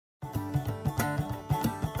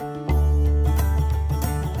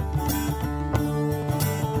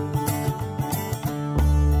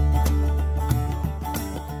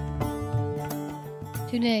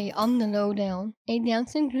Today on the Lowdown, a Down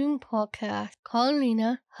Syndrome podcast,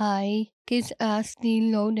 Carina Hei gives us the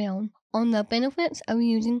lowdown on the benefits of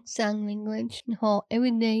using sign language in her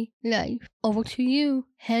everyday life. Over to you,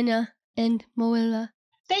 Hannah and Marilla.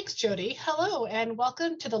 Thanks, Jody. Hello, and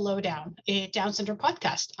welcome to the Lowdown, a Down syndrome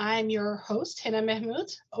podcast. I'm your host, Hina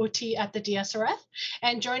Mahmood, OT at the DSRF,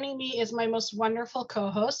 and joining me is my most wonderful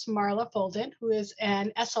co-host, Marla Folden, who is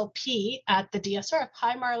an SLP at the DSRF.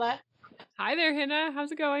 Hi, Marla. Hi there, Hina.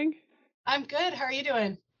 How's it going? I'm good. How are you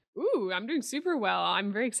doing? Ooh, I'm doing super well.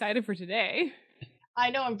 I'm very excited for today.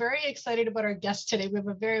 I know I'm very excited about our guest today. We have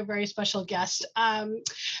a very, very special guest.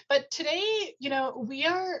 But today, we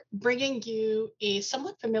are bringing you a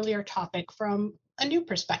somewhat familiar topic from a new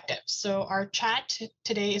perspective. So our chat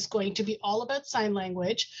today is going to be all about sign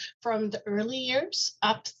language from the early years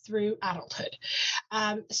up through adulthood.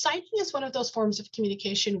 Signing is one of those forms of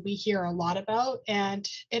communication we hear a lot about, and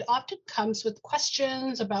it often comes with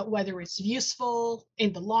questions about whether it's useful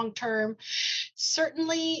in the long term.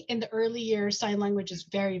 Certainly in the early years, sign language is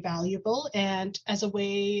very valuable, and as a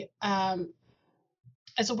way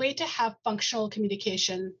to have functional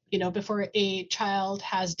communication, before a child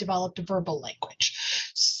has developed a verbal language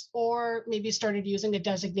or maybe started using a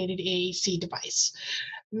designated AAC device.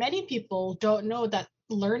 Many people don't know that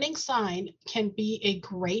learning sign can be a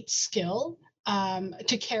great skill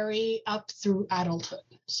to carry up through adulthood.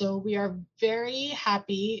 So we are very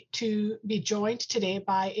happy to be joined today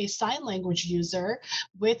by a sign language user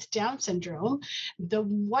with Down syndrome, the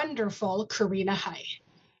wonderful Carina Hei.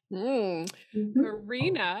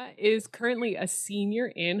 Carina is currently a senior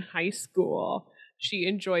in high school. She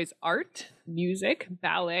enjoys art, music,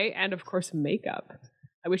 ballet, and of course, makeup.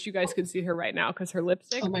 I wish you guys could see her right now because her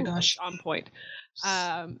lipstick is on point.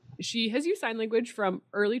 She has used sign language from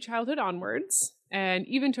early childhood onwards and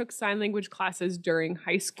even took sign language classes during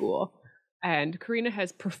high school. And Carina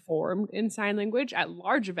has performed in sign language at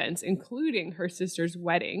large events, including her sister's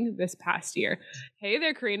wedding this past year. Hey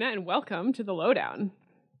there, Carina, and welcome to the Lowdown.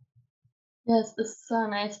 Yes, it's so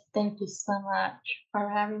nice. Thank you so much for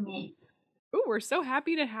having me. Oh, we're so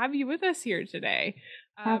happy to have you with us here today.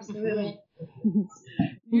 Absolutely.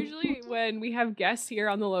 Usually when we have guests here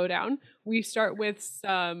on the Lowdown, we start with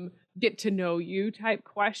some get to know you type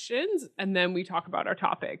questions, and then we talk about our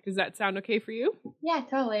topic. Does that sound okay for you? Yeah,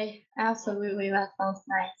 totally. Absolutely. That sounds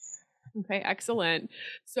nice. Okay, excellent.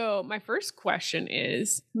 So my first question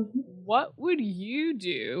is, what would you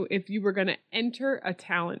do if you were going to enter a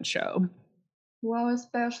talent show? Well,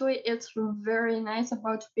 especially it's very nice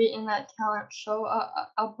about to be in that talent show,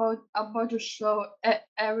 about to show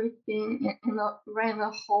everything in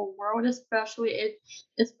the whole world. Especially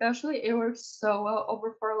it works so well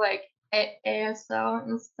over for like ASL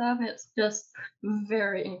and stuff. It's just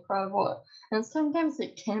very incredible. And sometimes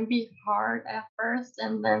it can be hard at first,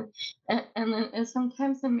 and then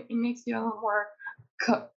sometimes it makes you a little more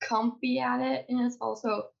comfy at it, and it's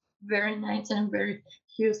also very nice and very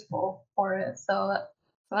useful for it. So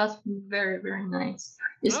that's very, very nice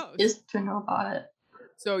is to know about it.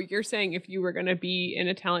 So you're saying if you were going to be in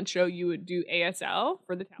a talent show, you would do ASL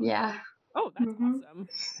for the talent show? Oh, that's awesome.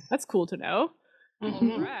 That's cool to know.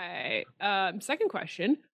 All right. Second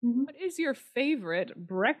question. What is your favorite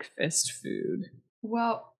breakfast food?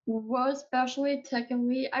 Well, especially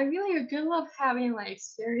technically, I really do love having like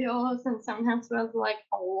cereals, and sometimes with like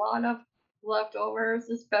a lot of leftovers,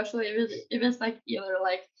 especially if it's like either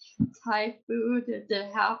like Thai food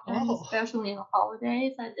that happens, especially in the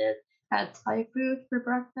holidays. I had Thai food for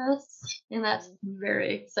breakfast, and that's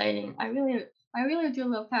very exciting. I really do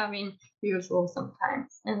love having usual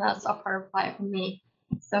sometimes, and that's a part of life for me.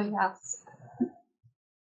 So yes.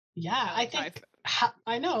 Yeah, I think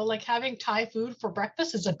I know, like having Thai food for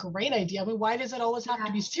breakfast is a great idea. I mean, why does it always have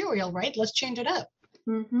to be cereal, right? Let's change it up.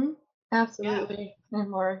 Absolutely.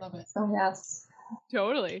 And more. Love it. So yes.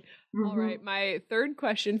 Totally. All right. My third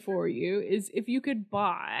question for you is, if you could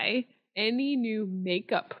buy any new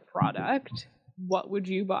makeup product, what would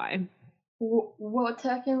you buy? Well,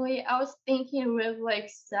 technically, I was thinking with like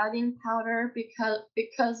setting powder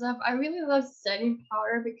because I really love setting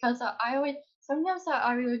powder because I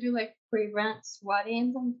really do like prevent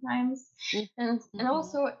sweating sometimes, and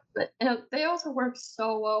also they also work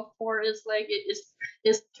so well for is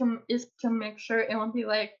to make sure it won't be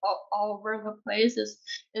like all over the place.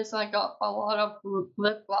 It's like a lot of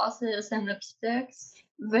lip glosses and lipsticks.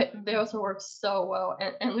 They also work so well,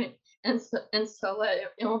 and so that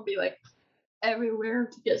it won't be like everywhere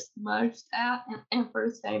to get smudged at, and for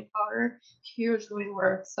setting powder hugely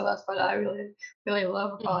works. So that's what I really, really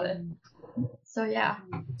love about it. So yeah.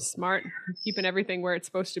 Smart. Keeping everything where it's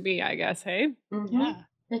supposed to be, I guess, hey? Yeah.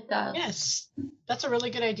 It does. Yes, that's a really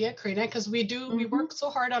good idea, Carina, because we work so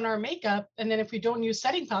hard on our makeup, and then if we don't use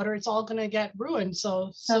setting powder, it's all going to get ruined.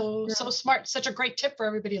 So smart. Such a great tip for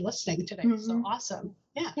everybody listening today. So awesome.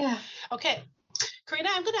 Yeah. Okay, Carina,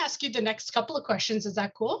 I'm going to ask you the next couple of questions. Is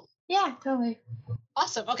that cool? Yeah, totally.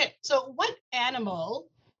 Awesome. Okay, so what animal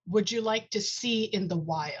would you like to see in the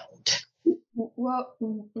wild? Well,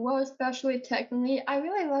 especially technically, I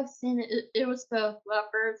really love seeing it. It was the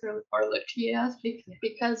leopards or the cheetahs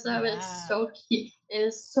because of it's so cute. It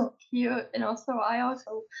is so cute, and also I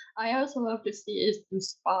also love to see is the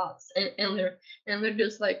spots, and they're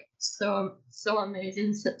just like so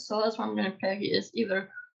amazing. So that's what I'm gonna pick is either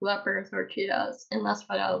leopards or cheetahs, and that's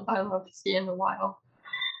what I love to see in the wild.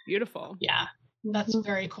 Beautiful. Yeah. That's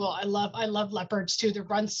very cool. I love leopards too. They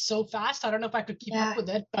run so fast. I don't know if I could keep up with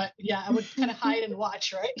it, but yeah, I would kind of hide and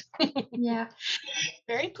watch, right? Yeah.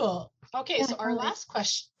 Very cool. Okay, so our last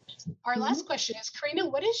question. Our last question is, Carina,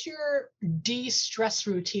 what is your de-stress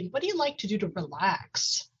routine? What do you like to do to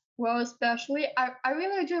relax? Well, especially I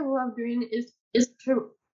really do love doing is to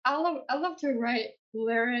I love to write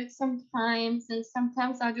lyrics sometimes, and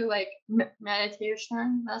sometimes I do like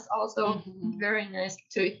meditation. That's also very nice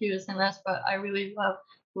to use, and that's what I really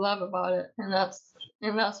love about it, and that's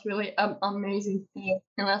really an amazing thing,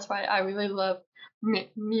 and that's why I really love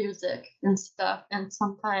music and stuff. And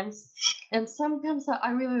sometimes I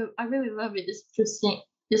really love it is to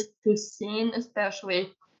sing,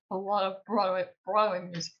 especially a lot of Broadway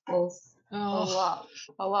musicals.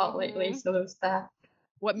 A lot lately. So there's that.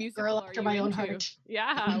 What musical Girl are after you my into? own heart.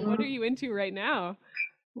 Yeah. What are you into right now?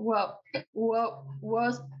 Well,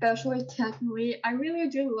 especially technically, I really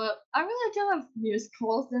do love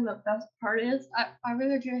musicals, and the best part is I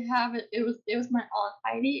really do have it. It was my aunt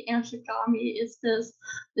Heidi, and she got me is this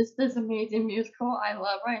amazing musical I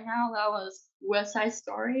love right now. That was West Side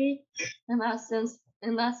Story, and that's since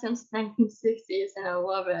 1960s, and I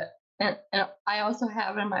love it. And I also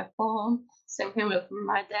have it on my phone, singing with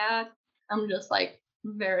my dad. I'm just like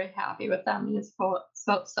very happy with that musical.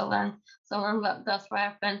 So then that's why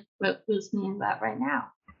I've been listening to that right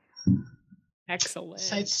now. Excellent.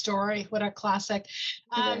 Side Story, what a classic.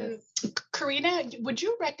 Carina, would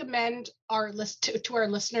you recommend to our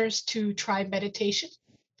listeners to try meditation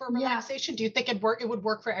for relaxation? Do you think it would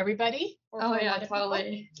work for everybody? Or for a lot of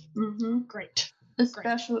totally. Great.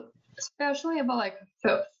 Especially about like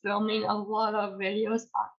filming a lot of videos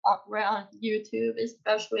on YouTube,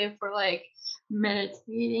 especially for like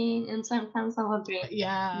meditating, and sometimes I love doing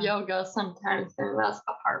yoga sometimes, and that's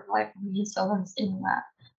a part of life for me. So I'm seeing that.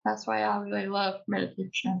 That's why I really love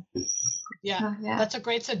meditation. Yeah, that's a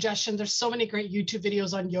great suggestion. There's so many great YouTube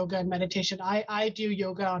videos on yoga and meditation. I do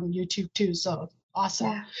yoga on YouTube too, so awesome.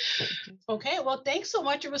 Yeah. Okay, well, thanks so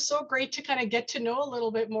much. It was so great to kind of get to know a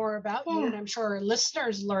little bit more about you, and I'm sure our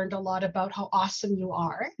listeners learned a lot about how awesome you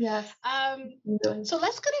are. Yes. So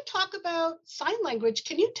let's kind of talk about sign language.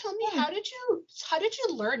 Can you tell me how did you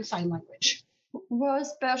learn sign language? Well,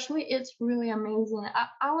 especially it's really amazing.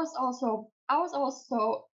 I was also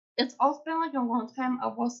it's also been like a long time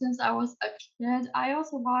ago since I was a kid. I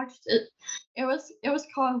also watched it. It was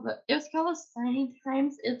called Signing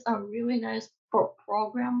Times. It's a really nice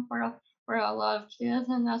program for a lot of kids,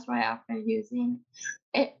 and that's why I've been using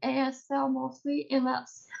ASL mostly, and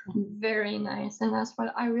that's very nice. And that's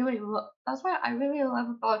what I really love. That's what I really love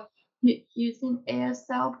about using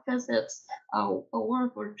ASL, because it's a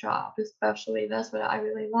wonderful job, especially that's what I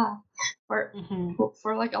really love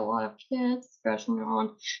for like a lot of kids, especially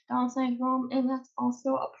on Down syndrome, and that's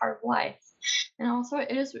also a part of life. And also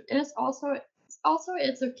it's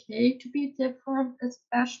okay to be different,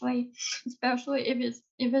 especially if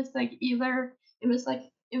it's like either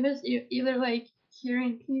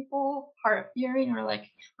hearing people, hard of hearing, or like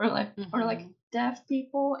deaf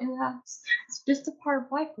people, and that's it's just a part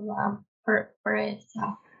of life for it.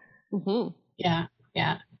 So. Yeah.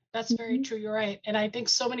 That's very true. You're right. And I think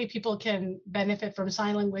so many people can benefit from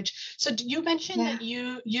sign language. So you mentioned that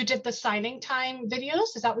you did the signing time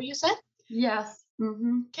videos. Is that what you said? Yes.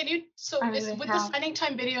 Can you, the signing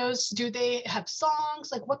time videos, do they have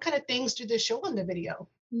songs? Like what kind of things do they show on the video?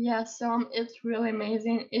 Yes, it's really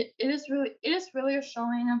amazing. It is really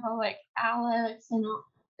showing about like Alex, and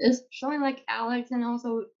it's showing like Alex and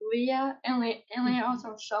also Leah, and they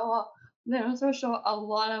also show a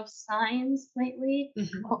lot of signs lately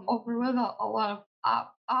over with a lot of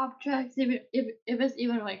objects, if it's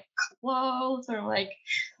either like clothes or like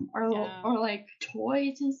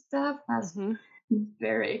toys and stuff. That's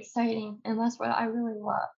very exciting, and that's what I really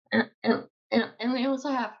love. And they also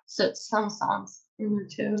have some songs in there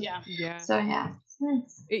too. Yeah. So yeah, it's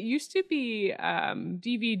nice. It used to be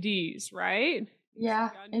DVDs, right? Yeah,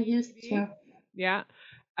 it used to. Yeah.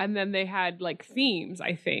 And then they had like themes,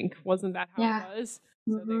 I think. Wasn't that how it was?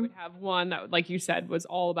 So they would have one that, like you said, was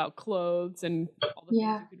all about clothes and all the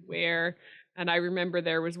things you could wear. And I remember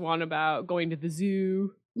there was one about going to the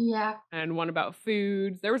zoo. Yeah. And one about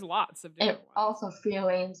foods. There was lots of different ones. Also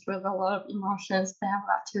feelings with a lot of emotions. They have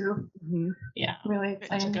that too. Yeah. Really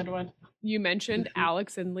exciting. It's a good one. You mentioned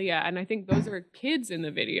Alex and Leah, and I think those are kids in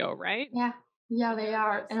the video, right? Yeah. Yeah, they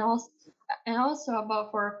are. And also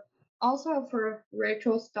about for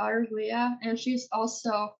Rachel's daughter Leah, and she's also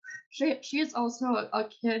a kid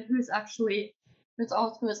who's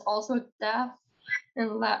also deaf,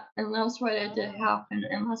 and that's why it did happen,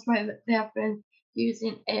 and that's why they have been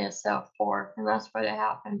using ASL4, and that's why it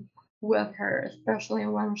happened with her, especially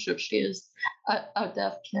when she is a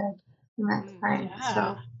deaf kid in that time. Yeah.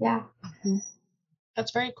 So yeah.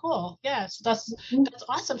 That's very cool. Yes, that's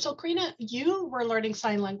awesome. So Carina, you were learning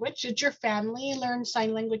sign language. Did your family learn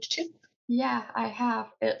sign language too? Yeah, I have.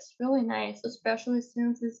 It's really nice, especially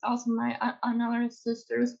since it's also my another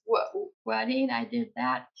sister's wedding. I did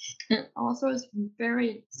that, and also it's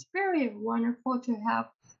very wonderful to have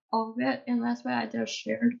all of it, and that's what I just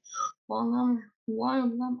shared. One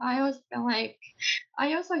of them, I always feel like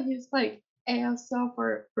I also use like ASL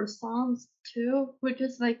for songs too, which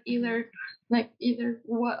is like either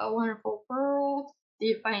What a Wonderful World,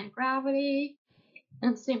 Defying Gravity,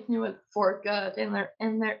 and same thing with For Good, and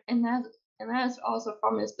that's also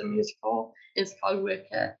from the musical. It's called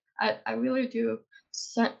Wicked. I really do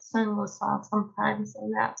sing those songs sometimes,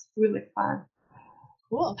 and that's really fun.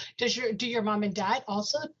 Cool. Do your mom and dad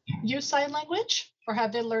also use sign language, or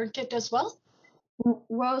have they learned it as well?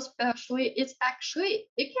 Well, especially it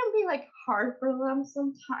can be like hard for them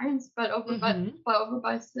sometimes, but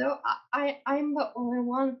by still, I'm the only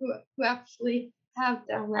one who actually have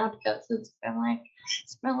done that, because it's been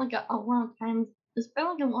like a long time. It's been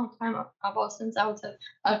like a long time about since I was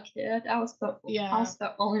a kid. I was the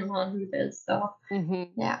only one who did. So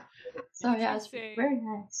yeah. So yeah, it's very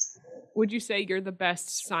nice. Would you say you're the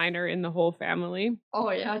best signer in the whole family?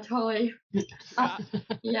 Oh yeah, totally. Yeah.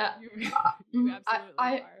 You absolutely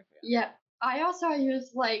are. Yeah. I also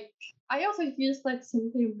use like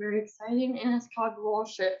something very exciting, and it's called role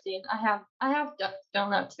shifting. I have done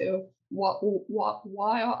that too.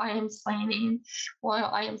 While I am signing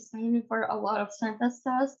for a lot of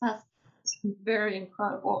sentences, that's very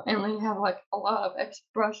incredible, and we have like a lot of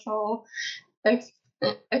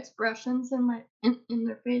expressions in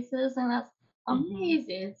their faces, and that's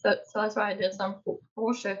amazing. So that's why I did some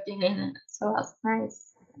role shifting in it. So that's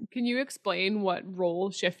nice. Can you explain what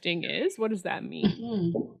role shifting is? What does that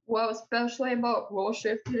mean? Well, especially about role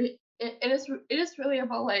shifting, it is really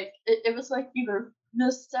about like it was like either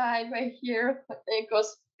this side right here, but it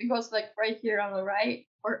goes like right here on the right,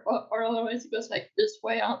 or otherwise it goes like this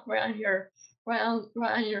way on your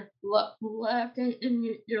left, and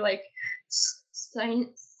you're like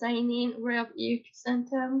signing right of each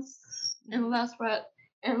sentence, and that's what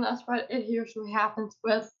it usually happens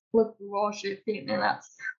with role shifting, and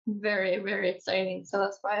that's very, very exciting. So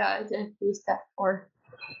that's why I didn't use that for.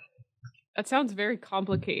 That sounds very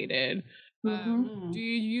complicated. Do you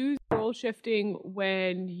use role shifting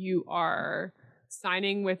when you are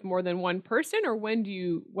signing with more than one person, or when do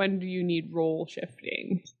you need role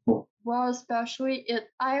shifting? Well, especially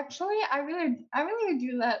I really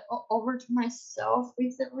do that over to myself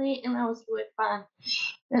recently, and that was really fun.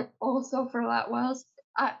 And also for that was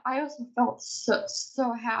I also felt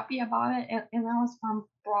so happy about it, and that was from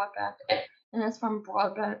broadband, and it's from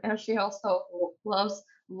broadband, and she also loves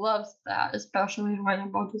that, especially when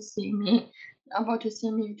about to see me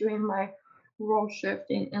doing my role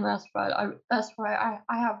shifting, and that's why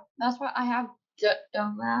I have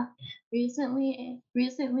done that recently,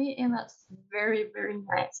 and that's very, very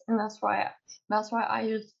nice, and that's why I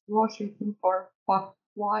use role shifting for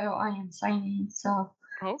while I am signing. So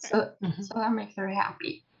so that makes her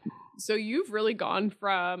happy. So you've really gone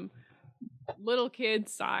from little kid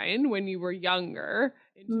sign when you were younger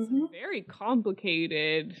into some very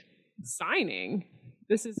complicated signing.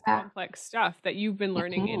 This is complex stuff that you've been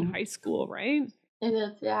learning in high school, right? It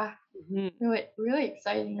is, yeah. Really, really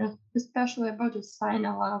exciting, especially about to sign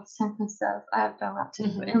a lot of sentences. I have done that too,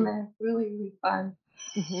 and they're really, really fun.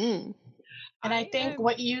 And I think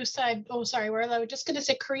what you said, I was just going to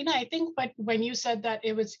say, Carina, I think when you said that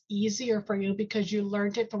it was easier for you because you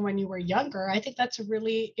learned it from when you were younger, I think that's a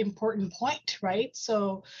really important point, right?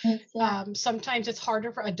 So sometimes it's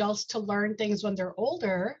harder for adults to learn things when they're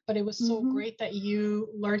older, but it was so great that you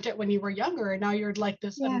learned it when you were younger, and now you're like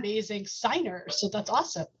this amazing signer. So that's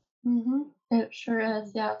awesome. It sure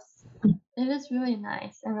is, yes. it is really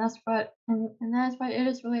nice, and that's why it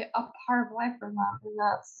is really a part of life for them, and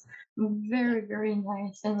that's very very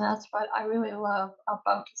nice, and that's what I really love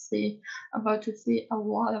about to see a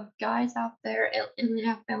lot of guys out there, and they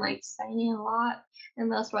have been like signing a lot,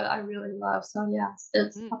 and that's what I really love. So yes,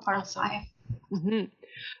 it's a part Awesome. of life.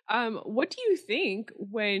 What do you think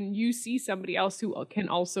when you see somebody else who can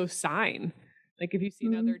also sign? Like if you see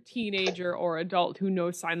another teenager or adult who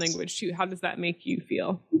knows sign language too, how does that make you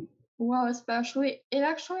feel? Well, especially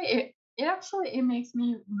it makes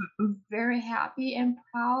me very happy and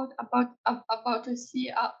proud about to see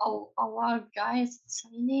a lot of guys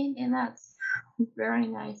signing, and that's very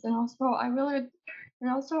nice. And also I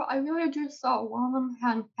really just saw one of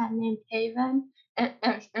them had named Haven,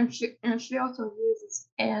 and she also uses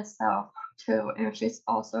ASL too, and she's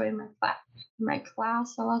also in my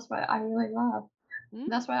class. So that's what I really love.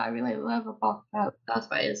 That's what I really love about that. That's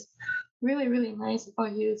why it's really really nice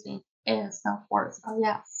about using ASL for it. So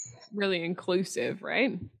yes, Really inclusive,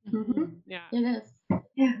 right? Yeah. it is.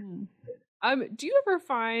 Yeah. Do you ever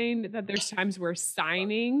find that there's times where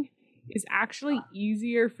signing is actually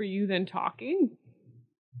easier for you than talking?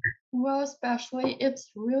 Well, especially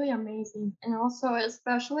it's really amazing, and also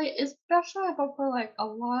especially about for like a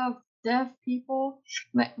lot of deaf people,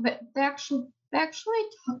 like they actually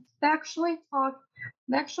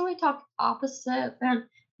talk opposite than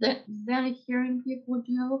hearing people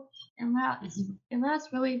do, and that's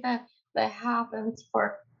really that happens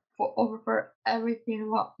for over for everything.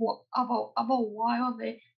 What about while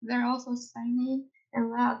they're also signing,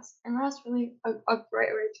 and that's really a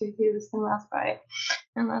great way to use,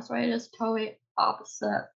 and that's why it is totally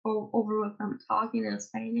opposite over with them talking and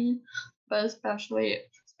signing, but especially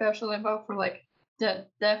about for like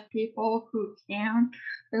deaf people who can,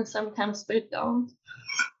 and sometimes they don't,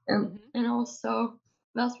 and also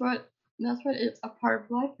that's what it's a part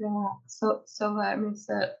of life now. So that makes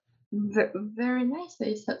it very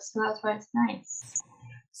nicely. So that's why it's nice.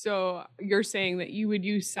 So you're saying that you would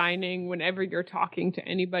use signing whenever you're talking to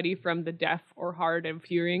anybody from the deaf or hard of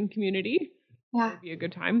hearing community? Yeah. Would be a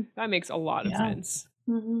good time. That makes a lot of sense.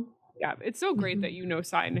 Yeah, it's so great that you know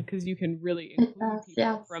sign because you can really include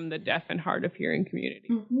people from the deaf and hard of hearing community.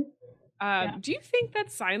 Do you think that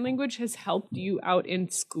sign language has helped you out in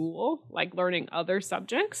school, like learning other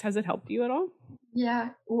subjects? Has it helped you at all?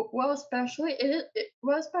 Yeah, well, especially it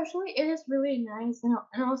is really nice, and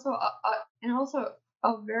also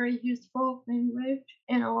a very useful language,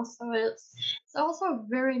 and also it's also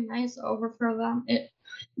very nice over for them.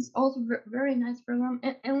 It's also very nice for them,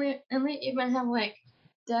 and they even have like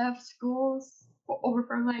deaf schools over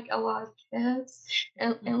for like a lot of kids,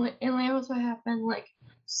 and they also have been like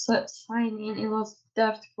signing in those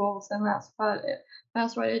deaf schools, and that's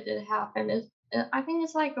what it did happen. I think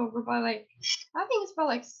it's like over by like I think it's about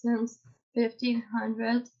like since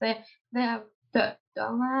 1500s they have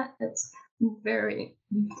done that. It's very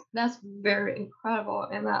that's very incredible,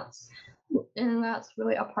 and that's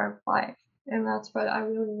really a part of life, and that's what I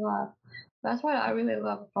really love. That's what I really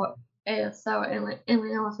love about ASL, and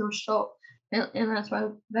they also show, and that's why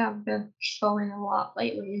they've been showing a lot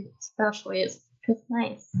lately, especially. It's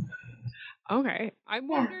nice. Okay. I'm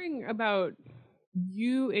wondering about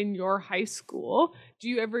you in your high school. Do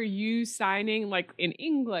you ever use signing like in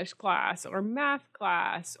English class or math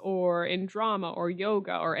class or in drama or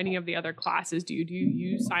yoga or any of the other classes? Do you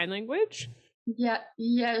use sign language?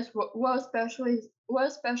 Yes. Especially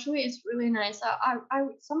it's really nice. I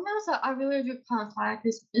sometimes I really do contact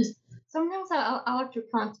is sometimes I like to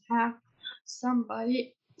contact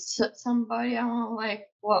somebody I want like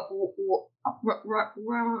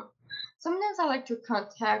sometimes I like to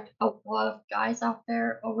contact a lot of guys out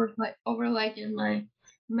there over like in my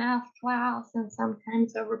math class, and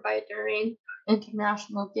sometimes over by during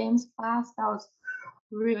international games class. That was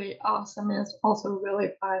really awesome, and it's also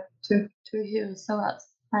really fun to use. So that's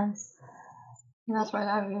nice. And that's what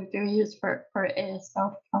I would do use for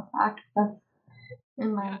ASL contact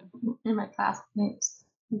in my classmates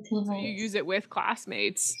and So you teammates. use it with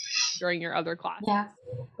classmates during your other classes?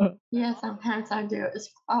 Yeah, sometimes I do. It's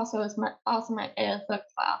my ASL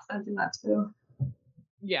class. I do that too.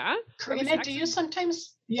 Yeah. Carina, do you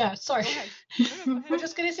sometimes? Yeah, sorry. Go ahead. I was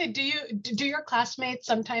just gonna say, do your classmates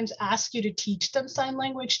sometimes ask you to teach them sign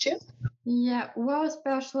language too? Yeah,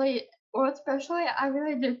 especially I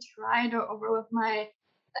really did try to over with my.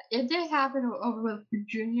 It did happen over with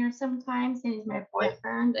Junior sometimes, and he's my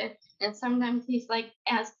boyfriend, and sometimes he's like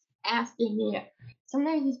asking me.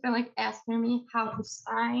 Sometimes he's been like asking me how to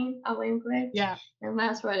sign a language. Yeah, and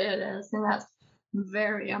that's what it is, and that's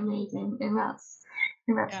very amazing, and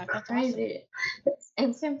And that's crazy. Awesome.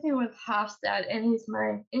 And same thing with Hofstad, and he's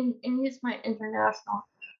my international.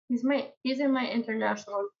 He's in my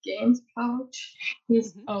international games coach.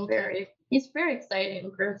 He's very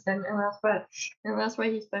exciting person, and that's why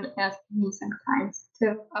he's been asking me sometimes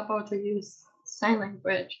about to use sign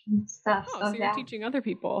language and stuff. Oh, so you're teaching other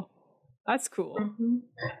people. That's cool. Mm-hmm.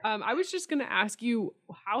 I was just going to ask you,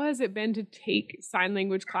 how has it been to take sign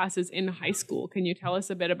language classes in high school? Can you tell us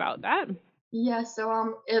a bit about that? Yeah,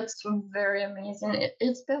 so it's very amazing.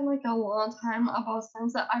 It's been like a long time about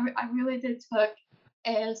since I really did took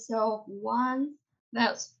ASL 1.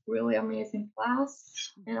 That's really amazing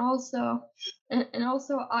class, and also I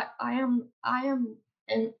am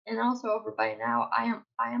and also over by now I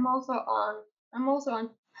am also on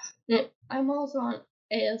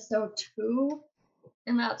ASO 2,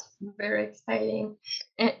 and that's very exciting.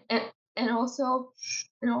 And also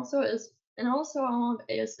ASO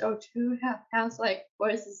 2 has like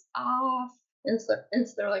voices off, and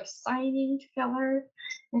they're like signing together,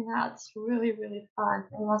 and that's really really fun,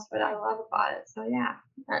 and that's what I love about it. So yeah,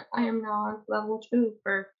 I am now on level 2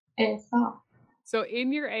 for ASL. So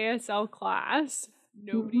in your ASL class,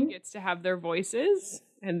 nobody gets to have their voices,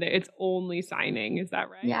 and it's only signing. Is that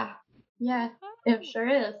right? Yeah, it sure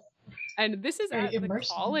is. And this is at the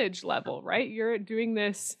college level, right? You're doing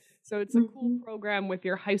this, so it's a cool program with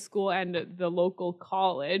your high school and the local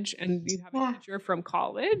college, and you have a teacher from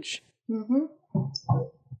college.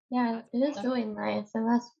 Yeah, it is really nice, and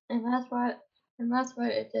that's what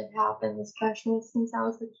it did happen, especially since I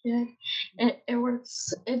was a kid. It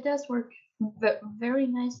does work very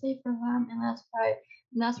nicely for them, and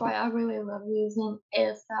that's why I really love using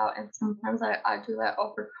ASL. And sometimes I do that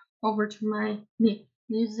over to my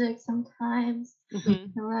music sometimes,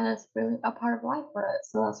 and that is really a part of life for it.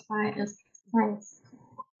 So that's why it's nice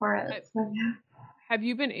for it. So yeah. Have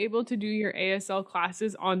you been able to do your ASL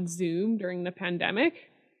classes on Zoom during the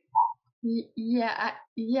pandemic? Yeah,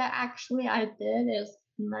 actually I did. It's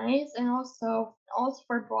nice, and also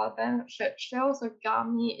for broadband, she also got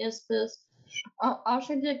me I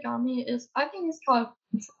think it's called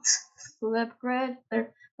Flipgrid.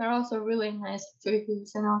 They're also really nice to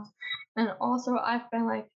use, and also I've been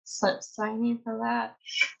like signing for that,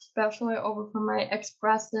 especially over for my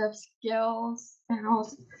expressive skills, and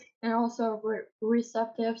also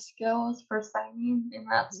receptive skills for signing, and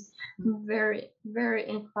that's very very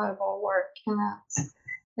incredible work, and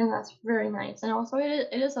that's very nice, and also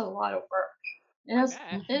it is a lot of work.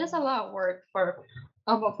 It is a lot of work for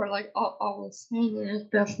like all the singing,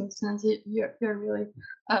 especially since you're really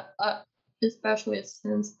especially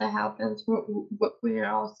since that happens when you're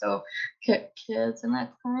also kids in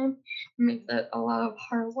that time. It makes it a lot of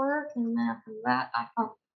hard work, and then after that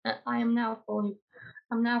I am now fully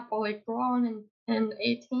grown and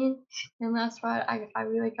 18, and that's why I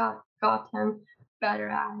really gotten better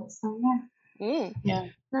at it. So yeah. Yeah.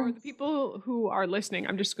 For the people who are listening,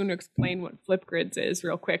 I'm just going to explain what Flipgrids is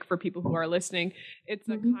real quick for people who are listening. It's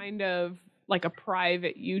a kind of like a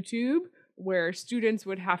private YouTube where students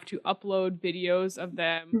would have to upload videos of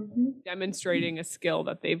them demonstrating a skill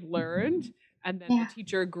that they've learned. And then the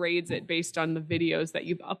teacher grades it based on the videos that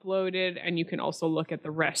you've uploaded, and you can also look at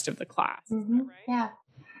the rest of the class. Is that right? Yeah,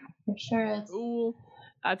 for sure is. Cool.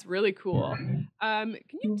 That's really cool. Can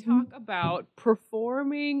you talk about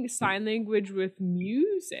performing sign language with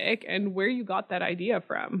music and where you got that idea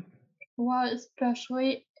from? Well,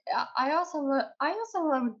 especially I also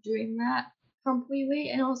love doing that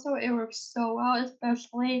completely, and also it works so well.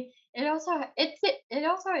 Especially it did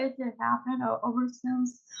happen over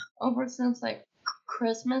since like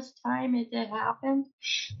Christmas time. It did happen,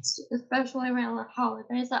 especially around the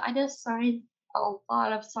holidays. I just signed a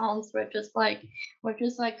lot of songs, which is like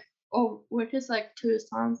 2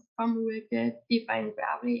 songs from Wicked, Defying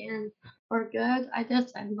Gravity, and For Good. I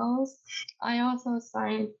just signed those. I also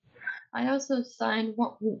signed one of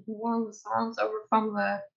the songs over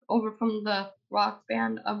from the rock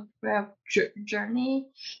band of Journey,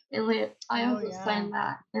 and I also signed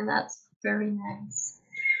that, and that's very nice.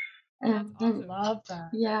 And love that.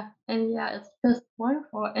 Yeah, it's just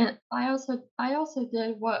wonderful. And I also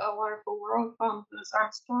did What a Wonderful World from Louis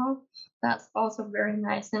Armstrong. That's also very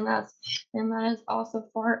nice, and that is also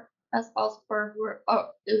for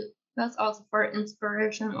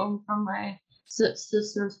inspiration from my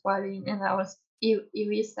sister's wedding, and that was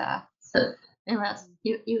Elisa. And that's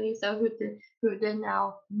Elisa who did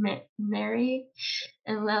now marry,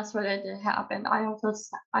 and that's what it did happen. I also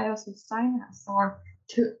signed that song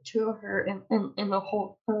to her in the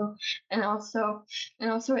whole film, and also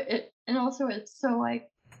it's so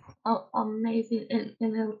like amazing, and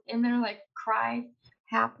they're like cried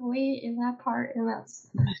happily in that part, and that's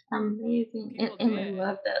amazing. And I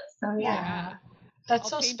loved it. So yeah. That's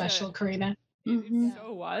so special, Carina. It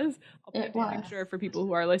so was. I'll paint a picture for people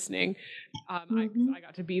who are listening. I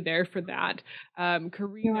got to be there for that.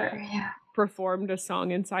 Carina performed a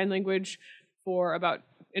song in sign language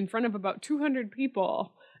in front of about 200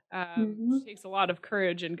 people. Which takes a lot of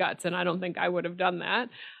courage and guts, and I don't think I would have done that.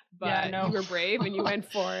 But you were brave and you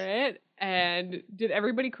went for it. And did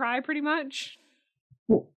everybody cry pretty much?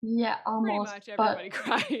 Yeah, almost. Pretty much everybody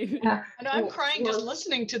cried. Yeah. I know, I'm crying just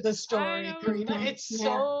listening to the story, Carina. It's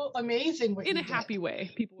so amazing what in you a happy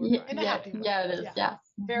way. People were crying. In a happy way. Yeah, it is. Yeah.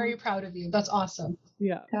 Very proud of you. That's awesome.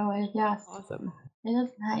 Yeah. Yes. Awesome. It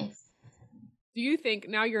is nice. Do you think,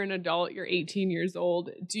 now you're an adult, you're 18 years old,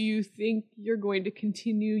 do you think you're going to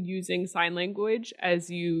continue using sign language as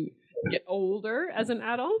you get older as an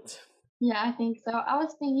adult? Yeah, I think so. I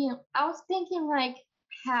was thinking like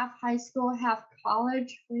half high school, half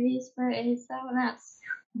college phase for ASL, and that's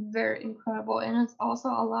very incredible. And it's also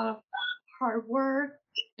a lot of hard work.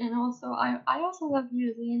 And also, I also love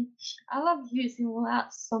using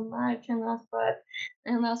that so much, and that's what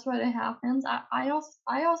it happens.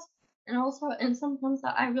 And sometimes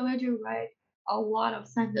I really do write a lot of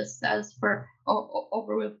sentences for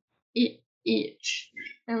over with each,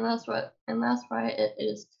 and that's why it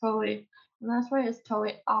is totally. And that's why it's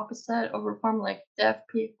totally opposite over from like deaf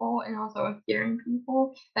people and also hearing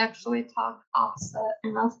people actually talk opposite,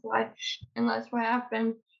 and that's why I've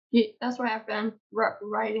been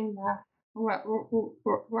writing that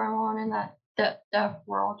where I'm on in that deaf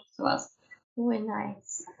world. So that's really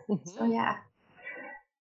nice. So yeah,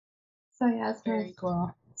 it's very nice.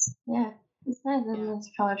 cool. Yeah, it's nice in this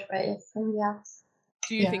college phase. So yes.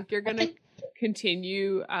 Do you think you're gonna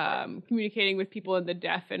continue communicating with people in the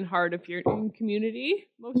deaf and hard of hearing community?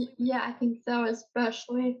 Mostly? Yeah, I think so.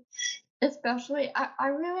 Especially, I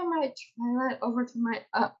really might try that over to my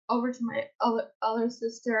other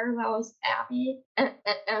sister, that was Abby, and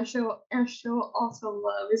she'll also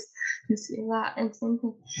love to see that, and same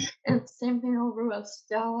thing over with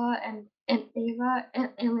Stella and Ava,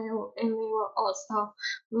 and they will also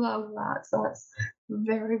love that. So that's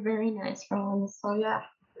very, very nice for them. So yeah.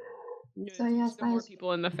 So yes, some more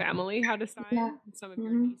people in the family how to sign. Yeah. Some of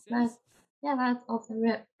your nieces. That's also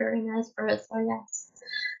very nice for it. So yes,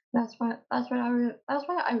 that's what I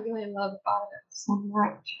really love about it so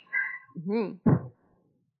much.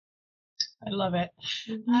 I love it.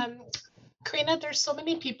 Carina, there's so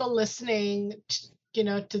many people listening,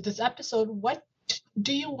 to this episode. What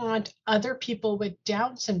do you want other people with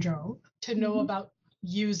Down syndrome to know about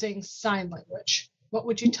using sign language? What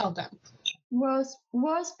would you tell them? Well,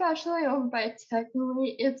 especially over by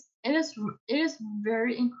technically, it is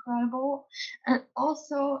very incredible, and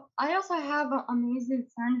also I also have an amazing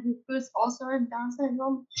friend who's also in Down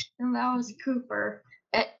syndrome, and that was Cooper,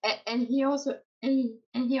 and he also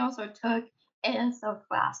took ASL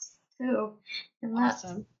class too, and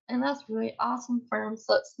that's really awesome for him.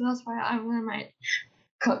 So that's why I really might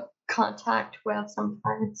contact with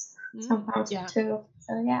sometimes too.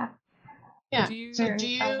 So yeah. Yeah. Do you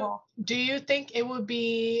think it would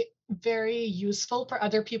be very useful for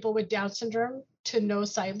other people with Down syndrome to know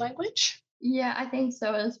sign language? Yeah, I think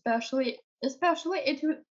so. Especially it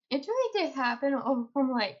really did happen over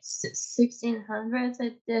from like 1600s.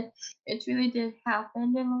 It really did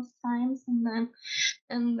happen in those times, and then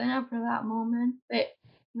after that moment,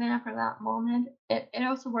 it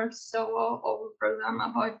also works so well over for them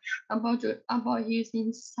about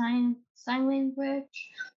using sign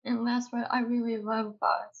language, and that's what I really love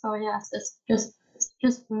about it. So yes, it's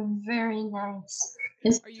just very nice.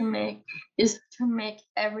 Is to make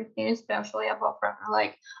everything, especially about for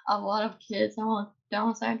like a lot of kids on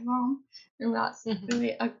Down syndrome, and that's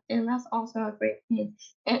and that's also a great thing.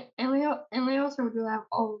 And they also do have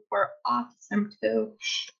over for autism too.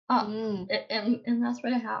 And that's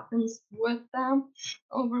what happens with them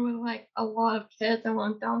over with like a lot of kids that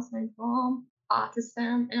want Down syndrome,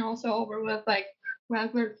 autism, and also over with like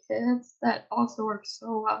regular kids that also work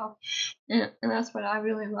so well, and that's what I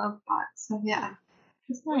really love about it. So yeah,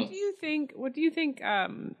 it's nice. What do you think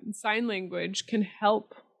sign language can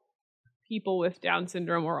help people with Down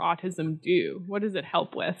syndrome or autism do? What does it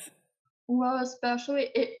help with? Well, especially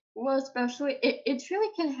it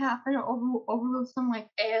really can happen over some like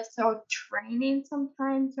ASL training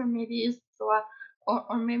sometimes, or maybe it's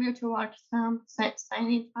or maybe to watch some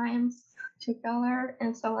signing times together,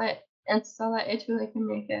 and so that it really can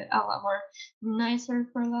make it a lot more nicer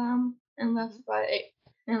for them, and that's what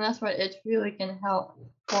it really can help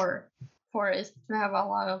for is to have a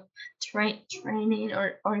lot of training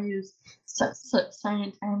or use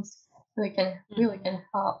signing times really can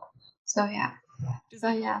help. So yeah. Does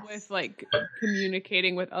it help with like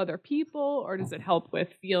communicating with other people, or does it help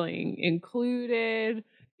with feeling included,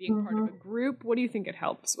 being part of a group? What do you think it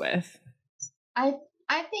helps with? I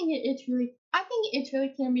think it really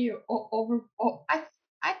can be over.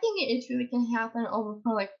 I think it really can happen over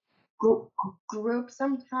for like group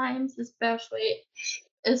sometimes, especially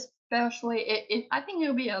I think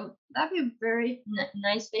it'll be that'd be a very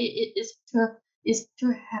nice way is to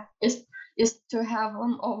have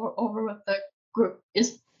them over with the group.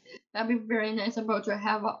 That'd be very nice about to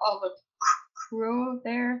have all the crew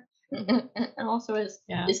there, and also is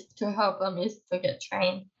to help them is to get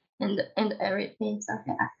trained and everything.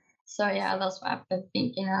 So yeah, that's what I've been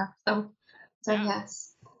thinking of. So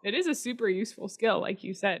yes. It is a super useful skill, like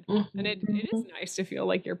you said. And it is nice to feel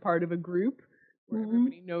like you're part of a group where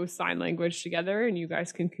everybody knows sign language together and you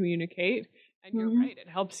guys can communicate. And you're right, it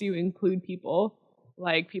helps you include people,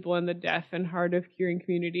 like people in the deaf and hard of hearing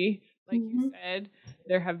community. Like you said,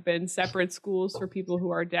 there have been separate schools for people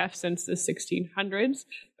who are deaf since the 1600s,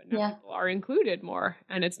 but now people are included more.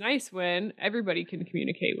 And it's nice when everybody can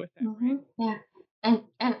communicate with them, right? Yeah.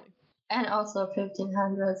 And also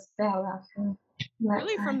 1500s, they have that.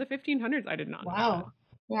 Really? From the 1500s? I did not know that.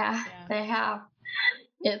 Yeah, they have.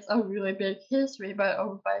 It's a really big history, but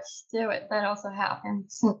still, that also happened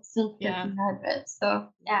since 1500s. So,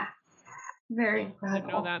 yeah, very incredible. I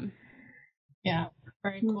didn't know that. Yeah,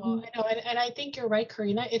 very cool. I know, and I think you're right,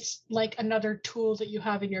 Carina. It's like another tool that you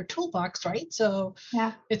have in your toolbox, right? So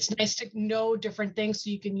it's nice to know different things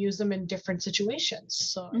so you can use them in different situations.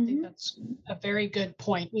 So I think that's a very good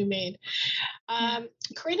point you made.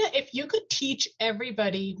 Carina, if you could teach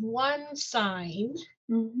everybody one sign,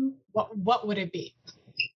 what would it be?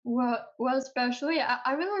 Well, especially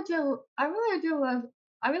I really do love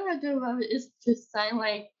is to sign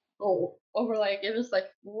like over like it was like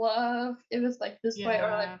love, it was like this way,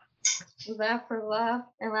 or like that for love,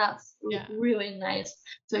 and that's really nice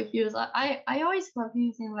to use. I always love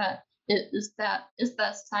using that. Is that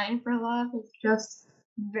sign for love? It's just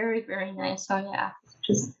very, very nice. So yeah,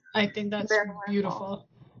 just I think that's beautiful.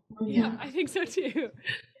 Yeah, I think so too.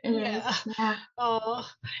 Yeah. Oh,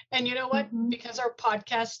 and you know what? Because our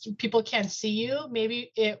podcast, people can't see you.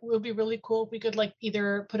 Maybe it would be really cool if we could like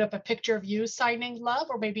either put up a picture of you signing love,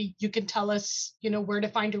 or maybe you can tell us, where to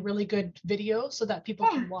find a really good video so that people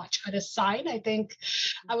can watch how to sign. I think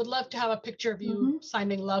I would love to have a picture of you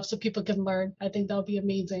signing love so people can learn. I think that'll be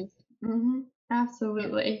amazing.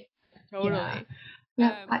 Absolutely. Totally.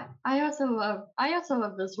 Yeah. I also love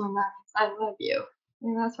this one. I love you.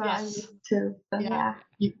 And that's what I use too. So yeah.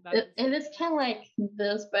 It is kind of like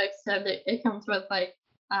this, but except it comes with like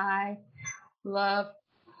I love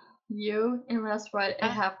you, and that's what it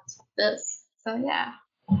happens with this. So yeah.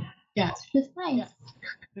 Yeah. It's just nice.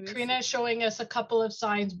 Yeah. Carina is showing us a couple of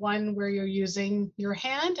signs, one where you're using your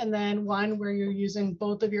hand and then one where you're using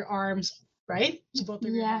both of your arms, right? So both of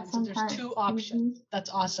your hands. So there's two options. That's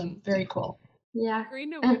awesome. Very cool. Yeah.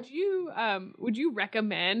 Carina, would you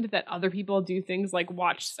recommend that other people do things like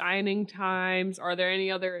watch signing times? Are there any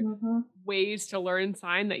other ways to learn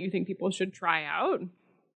sign that you think people should try out?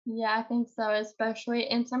 Yeah, I think so, especially,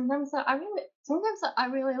 and sometimes I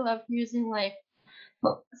really love using like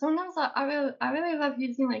I really love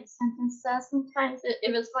using like sentences. Sometimes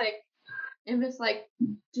it was like,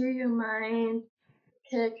 do you mind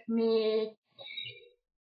pick me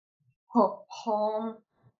home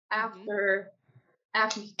after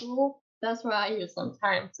school? That's what I use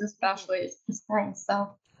sometimes, especially it's nice.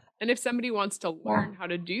 So. And if somebody wants to learn how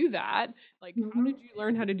to do that, like how did you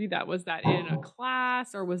learn how to do that? Was that in a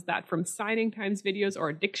class, or was that from signing times videos or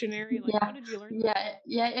a dictionary? Like how did you learn that?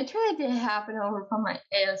 Yeah, it really did happen over from my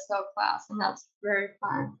ASL class, and that's very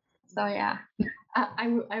fun. So yeah.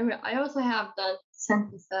 I also have done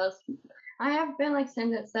sentences. I have been like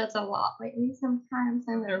sentences a lot lately sometimes,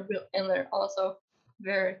 and they're also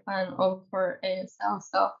very fun over for ASL.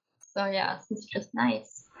 So yeah, it's just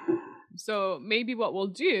nice. So maybe what we'll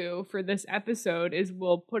do for this episode is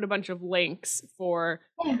we'll put a bunch of links for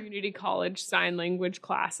community college sign language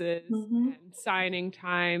classes and signing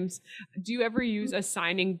times. Do you ever use a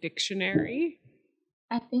signing dictionary?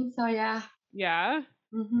 I think so, yeah. Yeah?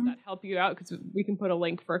 Does that help you out? Because we can put a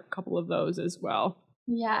link for a couple of those as well.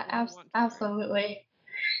 Yeah, absolutely.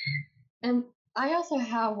 And I also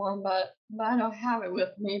have one, but I don't have it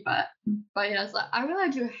with me. But yes, I really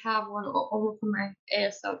do have one over from my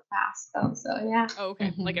ASO class, though. So yeah. Oh,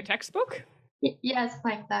 okay. Like a textbook? Yes,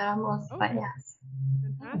 like that almost. Okay. But yes.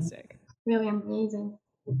 Fantastic. Really amazing.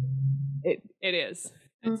 It is,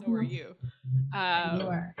 and so are you.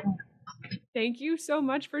 Thank you so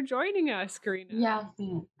much for joining us, Carina. Yes,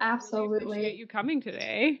 absolutely. Really appreciate you coming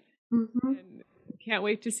today. And can't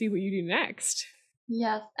wait to see what you do next.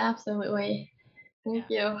 Yes, absolutely. Thank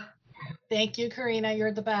you. Thank you, Carina.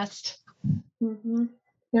 You're the best.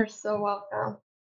 You're so welcome.